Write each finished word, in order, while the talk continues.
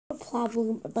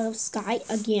problem about Skye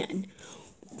again.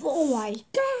 Oh my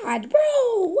god,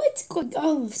 bro! What's going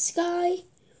on with Skye?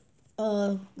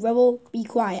 Rebel, be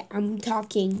quiet. I'm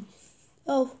talking.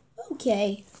 Oh,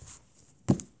 okay.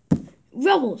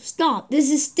 Rebel, stop.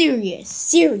 This is serious.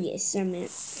 Serious, I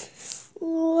meant.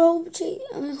 Oh,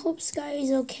 I hope Skye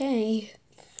is okay.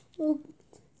 Oh,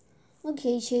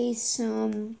 okay, Chase.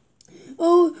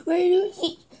 Oh,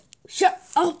 wait. Shut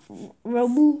up,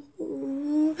 Rebel.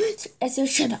 I said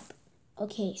shut up.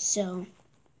 Okay, so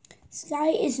Skye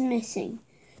is missing.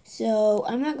 So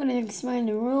I'm not gonna explain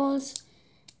the rules.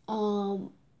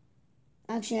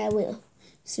 Actually I will.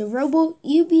 So Robo,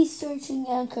 you be searching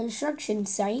on construction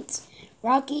sites.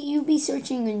 Rocky, you be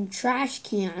searching in trash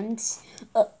cans.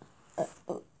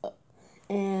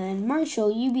 And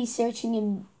Marshall, you be searching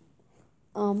in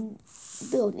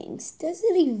buildings. Does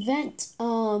it event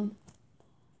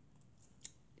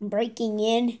breaking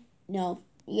in? No,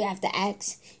 you have to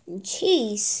ask. And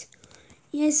Chase,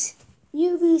 yes,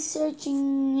 you be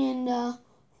searching in the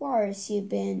forest you've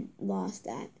been lost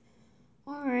at.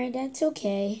 Alright, that's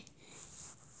okay.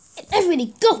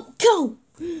 Everybody, go!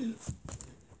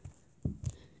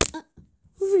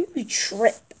 We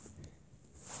trip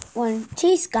when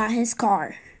Chase got his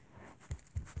car.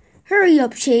 Hurry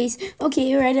up, Chase.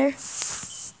 Okay, right there.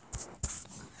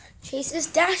 Chase's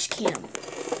dash cam.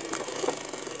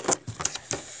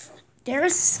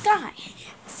 There's Skye.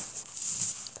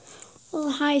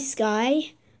 Oh, hi,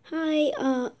 Skye. Hi,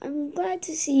 I'm glad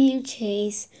to see you,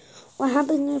 Chase. What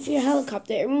happened if your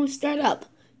helicopter? It won't start up.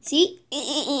 See?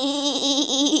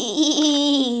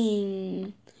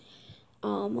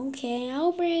 Okay,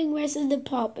 I'll bring rest of the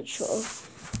Paw Patrol.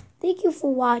 Thank you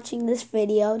for watching this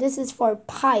video. This is for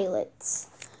pilots.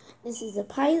 This is a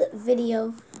pilot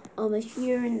video. If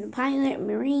you're in the pilot,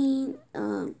 Marine,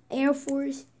 Air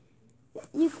Force,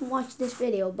 you can watch this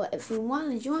video. But if you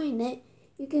want to join it,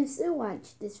 you can still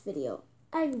watch this video.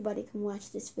 Everybody can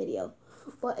watch this video.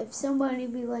 But if somebody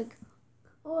be like,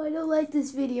 oh, I don't like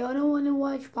this video, I don't want to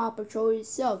watch Paw Patrol, it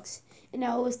sucks. And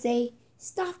I will say,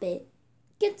 stop it.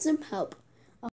 Get some help.